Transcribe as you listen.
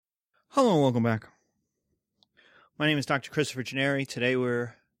Hello and welcome back. My name is Dr. Christopher Gennari. Today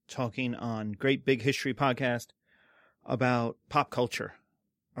we're talking on Great Big History Podcast about pop culture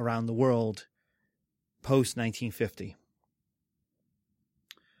around the world post-1950.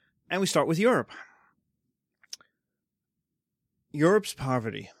 And we start with Europe. Europe's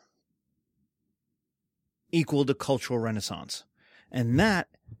poverty equaled a cultural renaissance. And that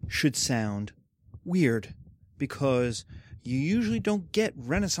should sound weird because you usually don't get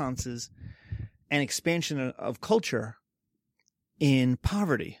renaissances and expansion of culture in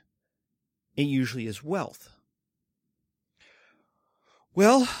poverty. It usually is wealth.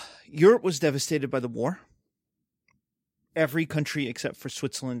 Well, Europe was devastated by the war. Every country except for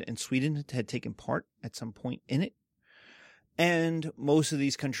Switzerland and Sweden had taken part at some point in it. And most of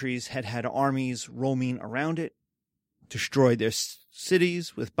these countries had armies roaming around it, destroyed their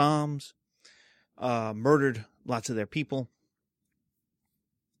cities with bombs, murdered lots of their people.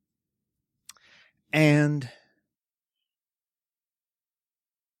 And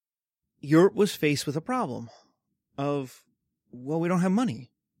Europe was faced with a problem of, well, we don't have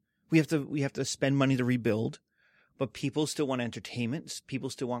money. We have to spend money to rebuild, but people still want entertainment. People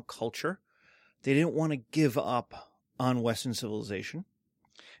still want culture. They didn't want to give up on Western civilization.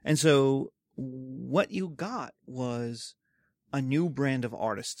 And so what you got was a new brand of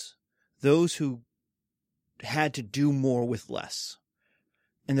artists, those who had to do more with less,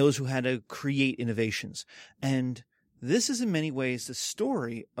 and those who had to create innovations. And this is in many ways the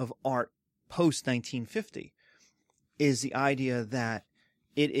story of art post-1950, is the idea that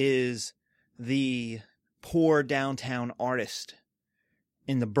it is the poor downtown artist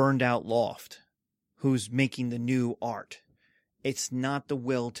in the burned out loft who's making the new art. It's not the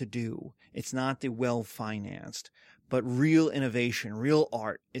well-to-do. It's not the well-financed. But real innovation, real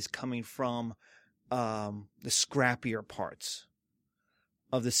art is coming from the scrappier parts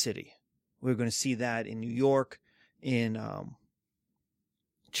of the city. We're going to see that in New York, in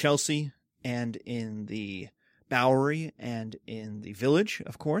Chelsea, and in the Bowery, and in the Village,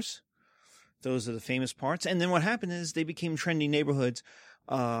 of course. Those are the famous parts. And then what happened is they became trendy neighborhoods.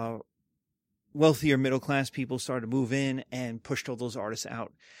 Wealthier middle-class people started to move in and pushed all those artists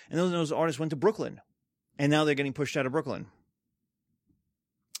out. And those artists went to Brooklyn. And now they're getting pushed out of Brooklyn.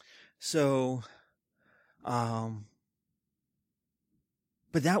 So, but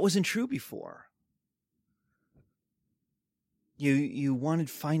that wasn't true before. You wanted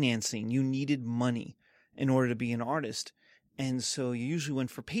financing. You needed money in order to be an artist. And so you usually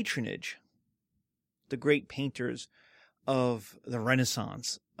went for patronage. The great painters of the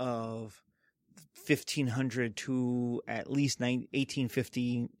Renaissance of 1500 to at least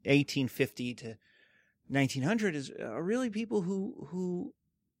 1850 to 1900 are really people who,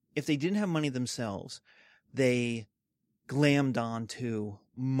 if they didn't have money themselves, they glammed onto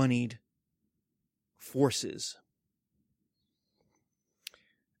moneyed forces.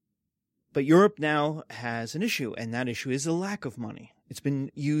 But Europe now has an issue, and that issue is the lack of money. It's been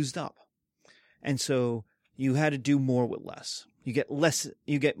used up. And so you had to do more with less. You get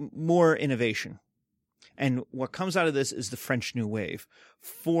more innovation. And what comes out of this is the French New Wave.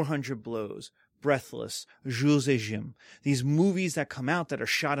 400 Blows, Breathless, Jules et Jim. These movies that come out that are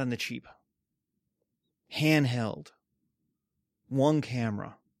shot on the cheap. Handheld. One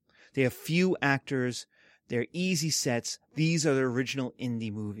camera. They have few actors. They're easy sets. These are the original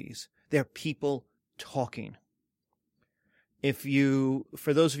indie movies. They're people talking.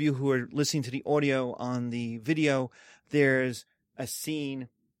 For those of you who are listening to the audio on the video, there's a scene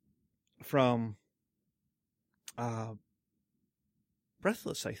from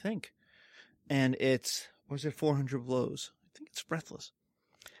Breathless, I think. And or is it 400 Blows? I think it's Breathless.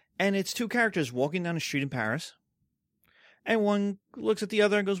 And it's two characters walking down a street in Paris. And one looks at the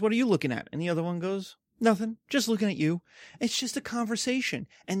other and goes, "What are you looking at?" And the other one goes, "Nothing, just looking at you." It's just a conversation.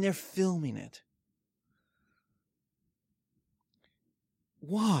 And they're filming it.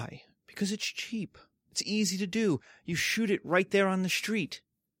 Why? Because it's cheap. It's easy to do. You shoot it right there on the street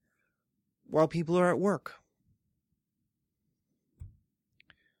while people are at work.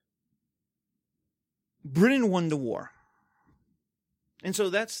 Britain won the war. And so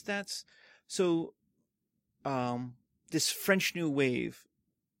this French New Wave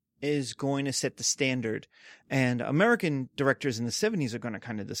is going to set the standard. And American directors in the 70s are going to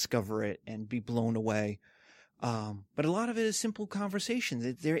kind of discover it and be blown away. But a lot of it is simple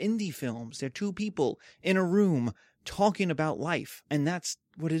conversations. They're indie films. They're two people in a room talking about life. And that's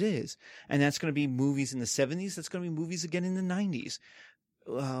what it is. And that's going to be movies in the 70s. That's going to be movies again in the 90s.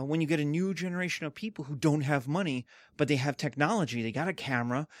 when you get a new generation of people who don't have money, but they have technology, they got a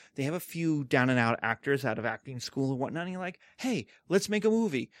camera, they have a few down and out actors out of acting school and whatnot, and you're like, hey, let's make a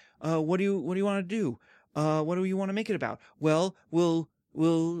movie. What do you want to do? What do you want to make it about? Well, we'll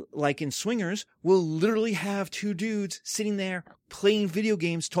like in Swingers, we'll literally have two dudes sitting there playing video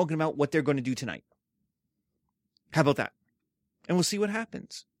games, talking about what they're going to do tonight. How about that? And we'll see what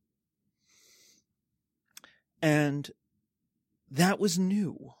happens. And that was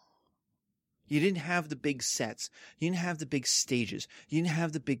new. You didn't have the big sets. You didn't have the big stages. You didn't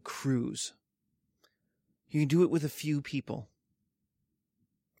have the big crews. You can do it with a few people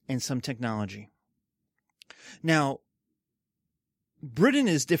and some technology. Now, Britain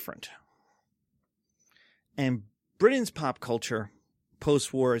is different. And Britain's pop culture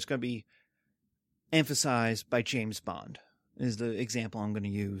post-war is going to be emphasized by James Bond, is the example I'm going to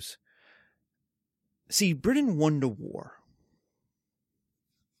use. See, Britain won the war.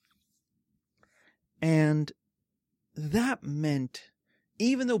 And that meant,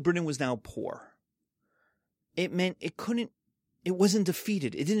 even though Britain was now poor, it meant it wasn't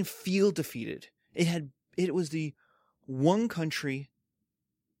defeated. It didn't feel defeated. It was the one country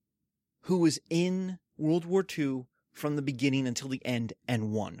who was in World War II from the beginning until the end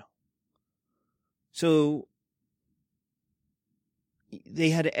and won. So they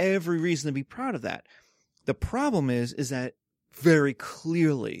had every reason to be proud of that. The problem is that very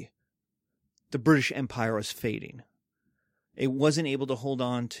clearly the British Empire was fading. It wasn't able to hold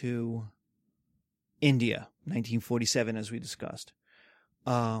on to India, 1947, as we discussed.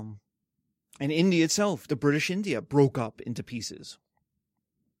 And India itself, the British India, broke up into pieces.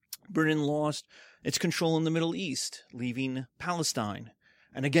 Britain lost its control in the Middle East, leaving Palestine.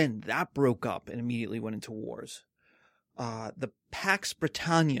 And again, that broke up and immediately went into wars. The Pax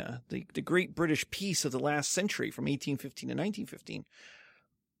Britannia, the great British peace of the last century from 1815 to 1915,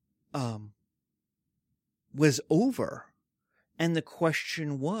 was over. And the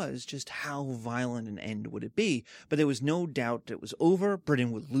question was just how violent an end would it be? But there was no doubt that it was over.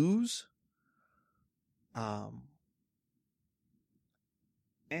 Britain would lose. And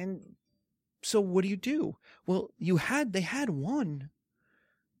so what do? Well, they had won,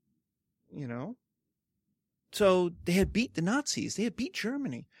 So they had beat the Nazis. They had beat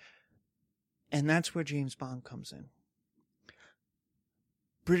Germany. And that's where James Bond comes in.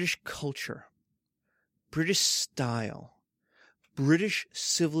 British culture, British style, British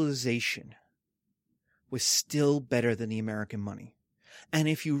civilization was still better than the American money. And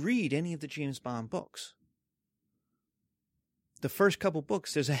if you read any of the James Bond books, the first couple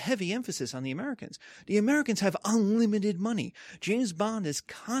books, there's a heavy emphasis on the Americans. The Americans have unlimited money. James Bond is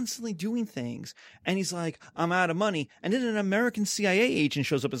constantly doing things, and he's like, I'm out of money. And then an American CIA agent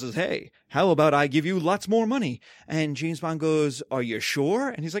shows up and says, hey, how about I give you lots more money? And James Bond goes, are you sure?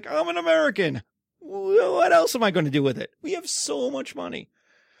 And he's like, I'm an American. What else am I going to do with it? We have so much money.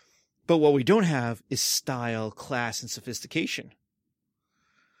 But what we don't have is style, class, and sophistication.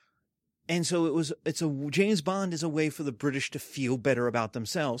 And so James Bond is a way for the British to feel better about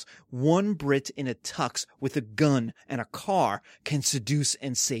themselves. One Brit in a tux with a gun and a car can seduce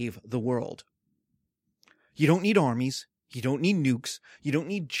and save the world. You don't need armies. You don't need nukes. You don't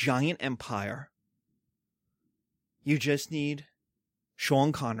need giant empire. You just need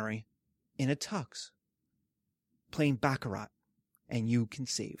Sean Connery in a tux playing Baccarat, and you can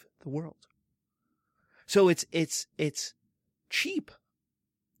save the world. So it's cheap.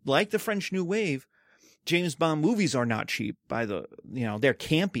 Like the French New Wave, James Bond movies are not cheap they're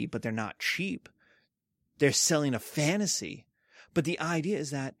campy, but they're not cheap. They're selling a fantasy. But the idea is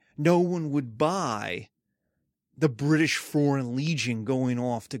that no one would buy the British Foreign Legion going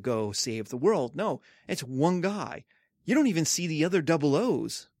off to go save the world. No, it's one guy. You don't even see the other double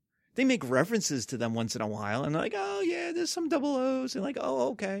O's. They make references to them once in a while, and they're like, oh yeah, there's some double O's. And like, oh,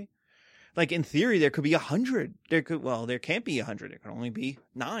 okay. Like, in theory, there could be 100. There can't be 100. There can only be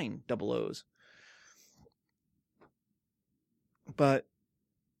 9 double O's. But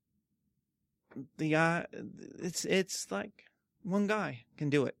it's like one guy can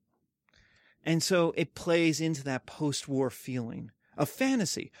do it. And so it plays into that post-war feeling of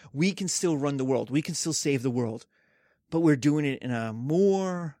fantasy. We can still run the world. We can still save the world. But we're doing it in a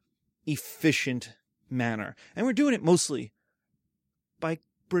more efficient manner. And we're doing it mostly by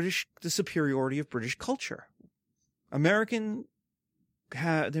the superiority of British culture. The Americans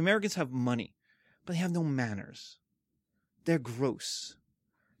have money, but they have no manners. They're gross.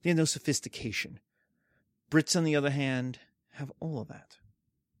 They have no sophistication. Brits, on the other hand, have all of that.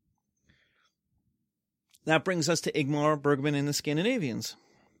 That brings us to Ingmar Bergman and the Scandinavians.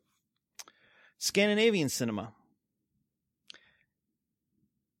 Scandinavian cinema.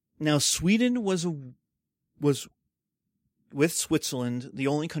 Now, Sweden was with Switzerland the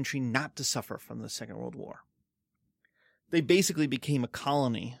only country not to suffer from the Second World War. They basically became a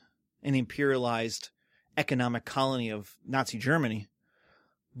colony, an imperialized economic colony of Nazi Germany,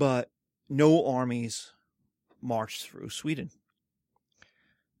 but no armies marched through Sweden.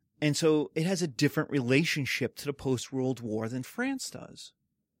 And so it has a different relationship to the post-World War than France does.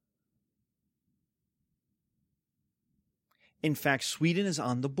 In fact, Sweden is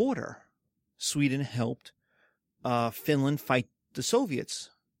on the border. Sweden helped Finland fight the Soviets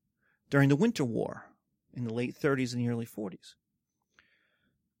during the Winter War in the late 30s and the early 40s.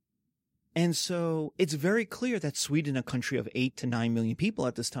 And so it's very clear that Sweden, a country of 8 to 9 million people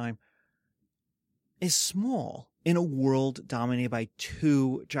at this time, is small in a world dominated by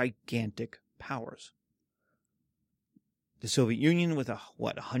two gigantic powers. The Soviet Union with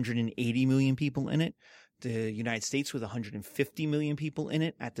 180 million people in it. The United States with 150 million people in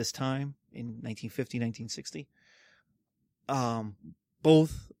it at this time in 1950, 1960.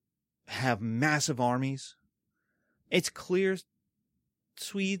 Both have massive armies. It's clear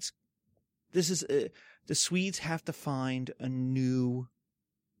the Swedes have to find a new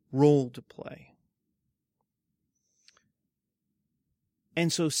role to play.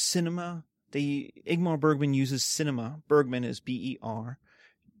 And so cinema, Ingmar Bergman uses cinema. Bergman is Bergman,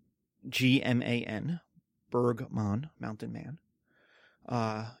 Bergman, mountain man.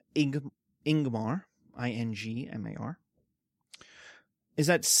 Ingmar, Ingmar, is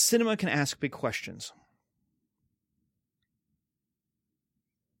that cinema can ask big questions.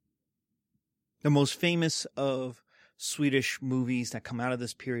 The most famous of Swedish movies that come out of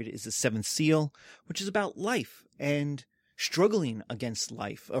this period is The Seventh Seal, which is about life and struggling against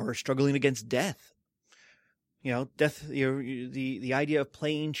life or struggling against death. You know, death, the idea of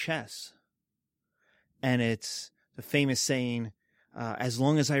playing chess. And it's the famous saying, as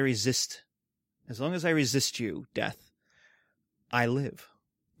long as I resist you, death, I live.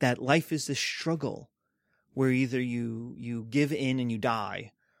 That life is this struggle where either you give in and you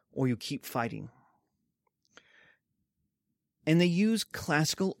die, or you keep fighting. And they use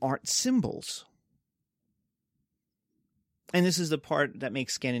classical art symbols. And this is the part that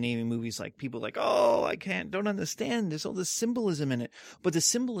makes Scandinavian movies like people like, oh, don't understand. There's all this symbolism in it. But the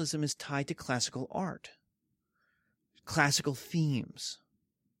symbolism is tied to classical art, classical themes.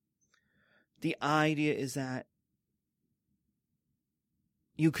 The idea is that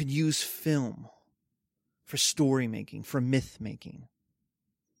you could use film for story making, for myth making.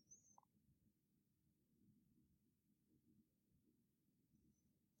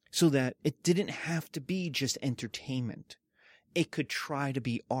 So that it didn't have to be just entertainment. It could try to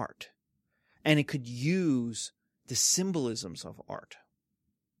be art. And it could use the symbolisms of art.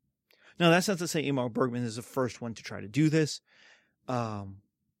 Now, that's not to say Ingmar Bergman is the first one to try to do this. But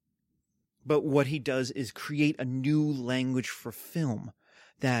what he does is create a new language for film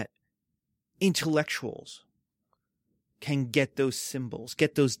that intellectuals can get those symbols,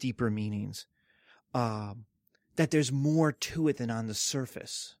 get those deeper meanings. That there's more to it than on the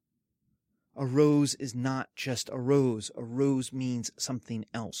surface. A rose is not just a rose. A rose means something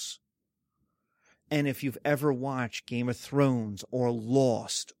else. And if you've ever watched Game of Thrones or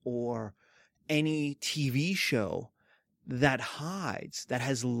Lost or any TV show that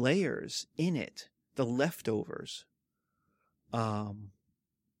has layers in it, The Leftovers,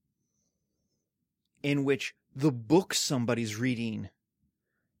 in which the book somebody's reading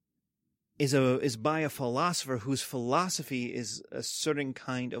is by a philosopher whose philosophy is a certain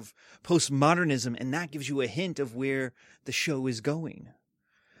kind of postmodernism, and that gives you a hint of where the show is going.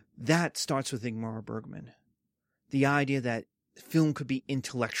 That starts with Ingmar Bergman. The idea that film could be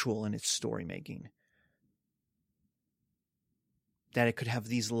intellectual in its story making. That it could have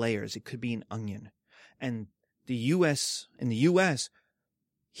these layers. It could be an onion. And in the US,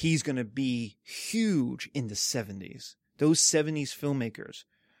 he's going to be huge in the 70s. Those 70s filmmakers,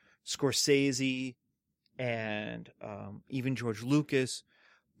 Scorsese and even George Lucas,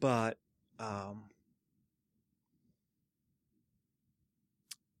 but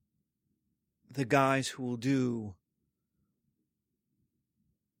the guys who will do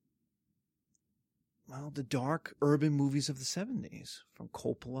the dark urban movies of the 70s, from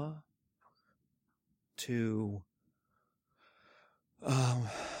Coppola to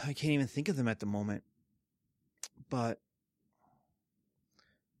I can't even think of them at the moment, but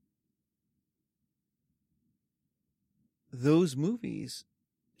those movies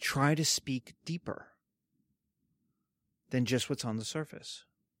try to speak deeper than just what's on the surface.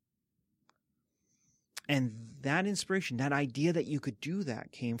 And that inspiration, that idea that you could do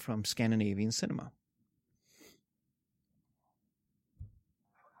that, came from Scandinavian cinema.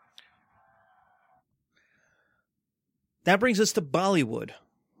 That brings us to Bollywood.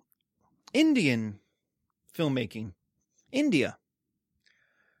 Indian filmmaking. India.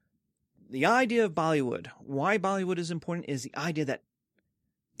 The idea of Bollywood, why Bollywood is important, is the idea that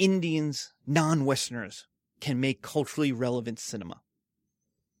Indians, non-Westerners, can make culturally relevant cinema.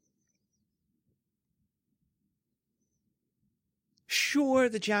 Sure,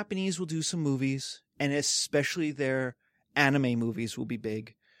 the Japanese will do some movies, and especially their anime movies will be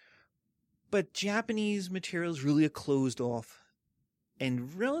big. But Japanese material is really a closed-off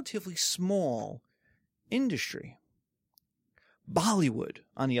and relatively small industry. Bollywood,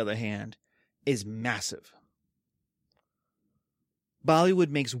 on the other hand, is massive. Bollywood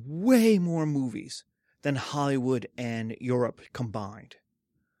makes way more movies than Hollywood and Europe combined.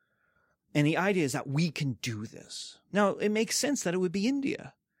 And the idea is that we can do this. Now, it makes sense that it would be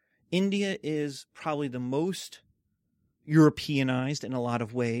India. India is probably the most Europeanized in a lot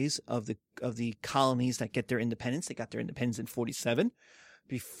of ways of the colonies that get their independence. They got their independence in 1947,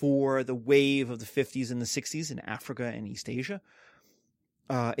 before the wave of the 50s and the 60s in Africa and East Asia.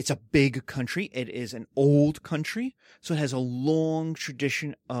 It's a big country. It is an old country, so it has a long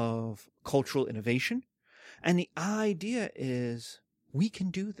tradition of cultural innovation. And the idea is we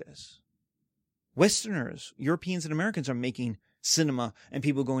can do this. Westerners, Europeans and Americans are making cinema and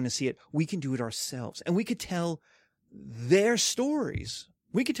people going to see it. We can do it ourselves. And we could tell their stories.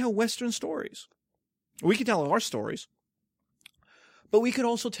 We could tell Western stories. We could tell our stories. But we could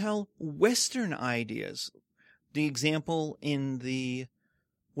also tell Western ideas. The example in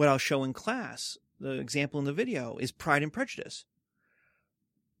what I'll show in class, the example in the video, is Pride and Prejudice.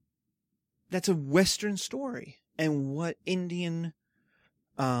 That's a Western story. And what Indian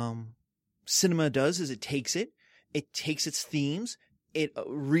cinema does is it takes its themes, it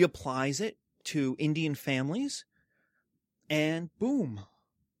reapplies it to Indian families, and boom,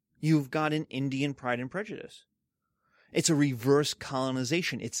 you've got an Indian Pride and Prejudice. It's a reverse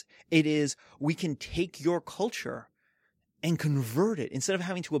colonization. It is, we can take your culture and convert it. Instead of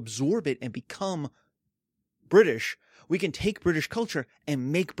having to absorb it and become British, we can take British culture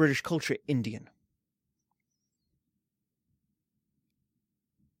and make British culture Indian.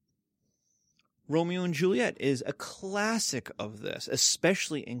 Romeo and Juliet is a classic of this,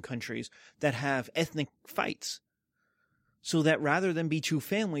 especially in countries that have ethnic fights. So that rather than be two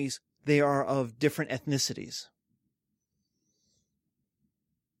families, they are of different ethnicities.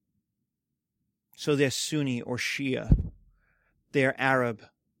 So they're Sunni or Shia. They're Arab.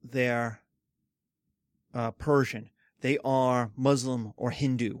 They're Persian. They are Muslim or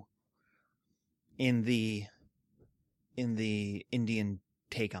Hindu in the Indian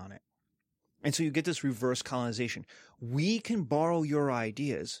take on it. And so you get this reverse colonization. We can borrow your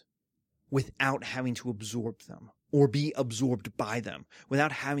ideas without having to absorb them or be absorbed by them,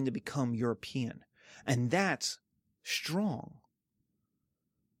 without having to become European. And that's strong.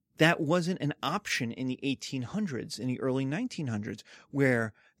 That wasn't an option in the 1800s, in the early 1900s,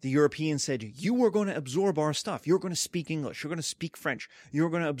 where the Europeans said, you are going to absorb our stuff. You're going to speak English. You're going to speak French.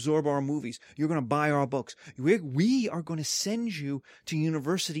 You're going to absorb our movies. You're going to buy our books. We are going to send you to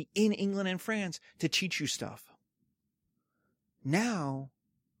university in England and France to teach you stuff. Now,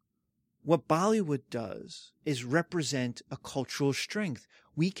 what Bollywood does is represent a cultural strength.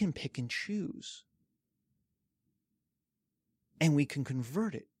 We can pick and choose. And we can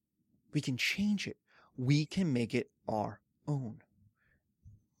convert it. We can change it. We can make it our own.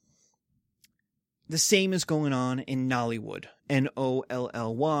 The same is going on in Nollywood. Nollywood.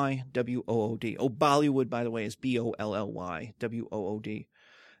 Oh, Bollywood, by the way, is Bollywood.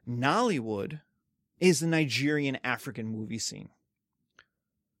 Nollywood is the Nigerian African movie scene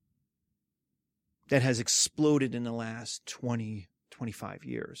that has exploded in the last 20, 25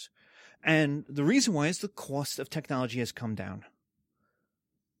 years. And the reason why is the cost of technology has come down.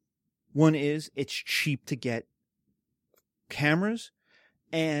 One is it's cheap to get cameras,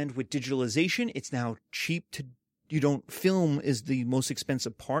 and with digitalization, it's now cheap to, film is the most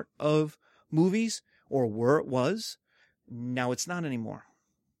expensive part of movies, or where it was. Now it's not anymore.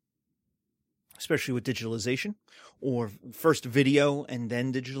 Especially with digitalization, or first video and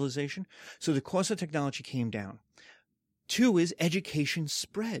then digitalization. So the cost of technology came down. 2 is education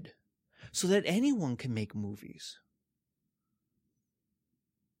spread, so that anyone can make movies.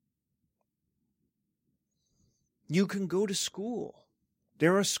 You can go to school.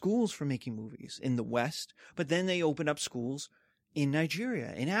 There are schools for making movies in the West, but then they open up schools in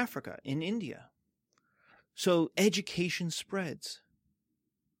Nigeria, in Africa, in India. So education spreads.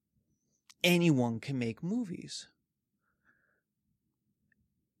 Anyone can make movies.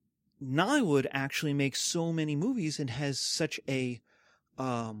 Nollywood actually makes so many movies and has such a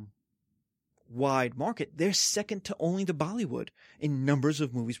worldwide market, they're second to only to Bollywood in numbers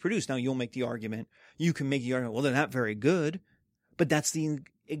of movies produced. Now, you'll make the argument, well, they're not very good, but that's the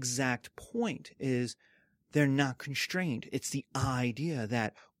exact point, is they're not constrained. It's the idea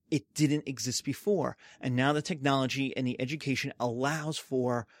that it didn't exist before. And now the technology and the education allows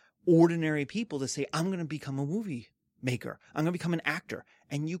for ordinary people to say, I'm going to become a movie maker. I'm going to become an actor.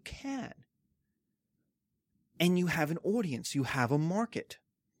 And you can. And you have an audience. You have a market.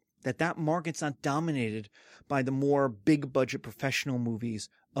 That market's not dominated by the more big budget professional movies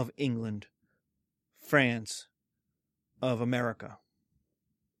of England, France, of America.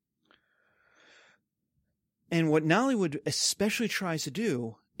 And what Nollywood especially tries to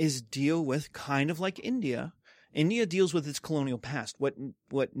do is deal with, kind of like India. India deals with its colonial past. What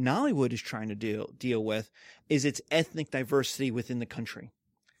Nollywood is trying to deal with is its ethnic diversity within the country.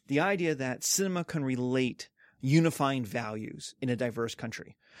 The idea that cinema can relate unifying values in a diverse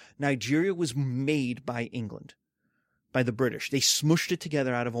country. Nigeria was made by England, by the British. They smushed it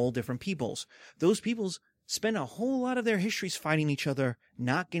together out of all different peoples. Those peoples spend a whole lot of their histories fighting each other,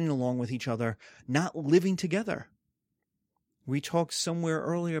 not getting along with each other, not living together. We talked somewhere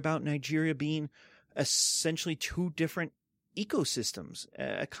earlier about Nigeria being essentially two different ecosystems,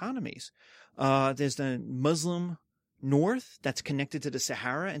 economies. There's the Muslim North that's connected to the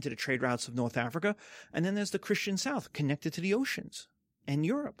Sahara and to the trade routes of North Africa. And then there's the Christian South connected to the oceans and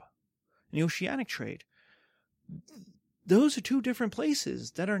Europe and the oceanic trade. Those are two different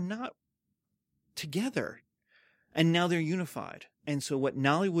places that are not together. And now they're unified. And so what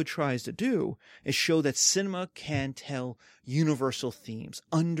Nollywood tries to do is show that cinema can tell universal themes,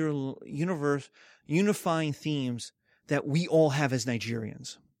 unifying themes that we all have as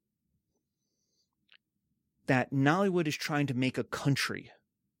Nigerians. That Nollywood is trying to make a country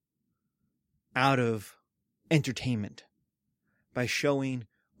out of entertainment by showing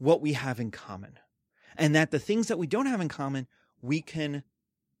what we have in common. And that the things that we don't have in common, we can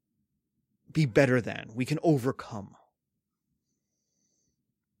be better than, we can overcome.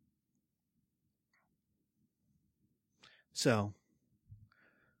 So,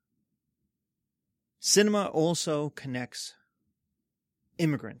 cinema also connects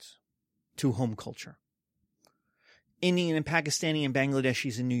immigrants to home culture. Indian and Pakistani and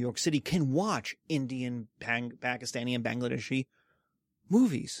Bangladeshis in New York City can watch Indian, Pakistani, and Bangladeshi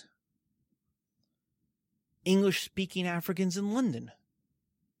movies. English-speaking Africans in London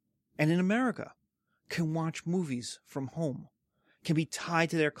and in America can watch movies from home, can be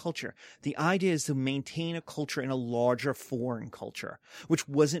tied to their culture. The idea is to maintain a culture in a larger foreign culture, which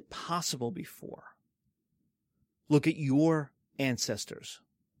wasn't possible before. Look at your ancestors,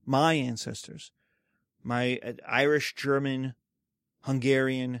 my ancestors. My Irish, German,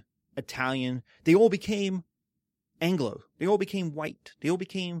 Hungarian, Italian, they all became Anglo. They all became white. They all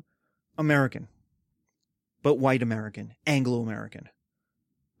became American. But white American, Anglo-American.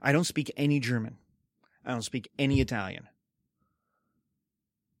 I don't speak any German. I don't speak any Italian.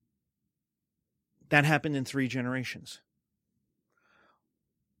 That happened in 3 generations.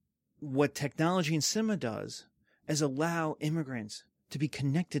 What technology and cinema does is allow immigrants to be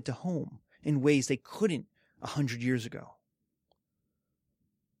connected to home in ways they couldn't 100 years ago.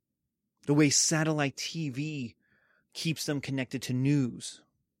 The way satellite TV keeps them connected to news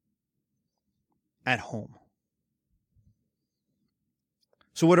at home.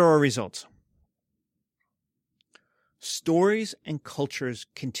 So what are our results? Stories and cultures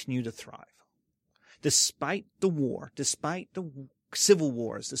continue to thrive. Despite the war, despite the civil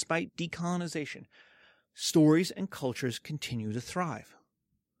wars, despite decolonization, stories and cultures continue to thrive.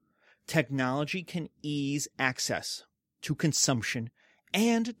 Technology can ease access to consumption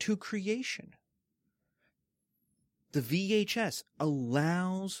and to creation. The VHS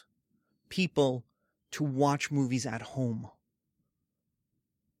allows people to watch movies at home,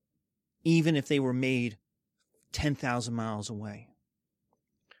 even if they were made 10,000 miles away.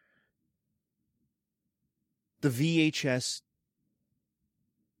 The VHS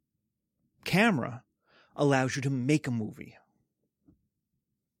camera allows you to make a movie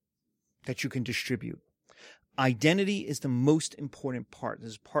that you can distribute. Identity is the most important part.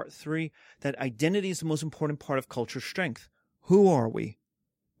 This is part 3, that identity is the most important part of culture strength. Who are we?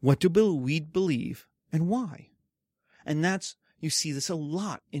 What do we believe? And why? And you see this a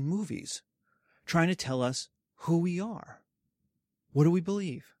lot in movies, trying to tell us who we are. What do we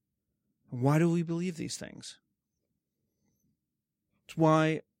believe? Why do we believe these things? It's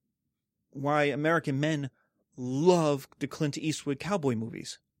why American men love the Clint Eastwood cowboy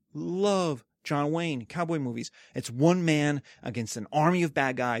movies. Love John Wayne cowboy movies. It's one man against an army of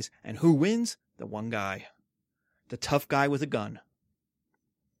bad guys, and who wins? The one guy. The tough guy with a gun.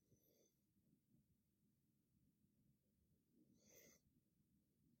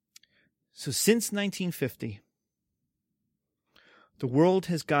 So since 1950, the world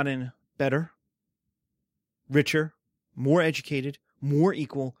has gotten better, richer, more educated, more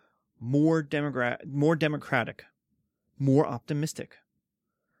equal, more democratic, more optimistic.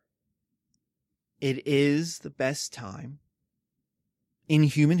 It is the best time in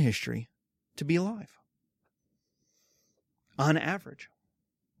human history to be alive. On average.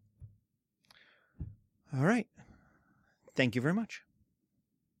 All right. Thank you very much.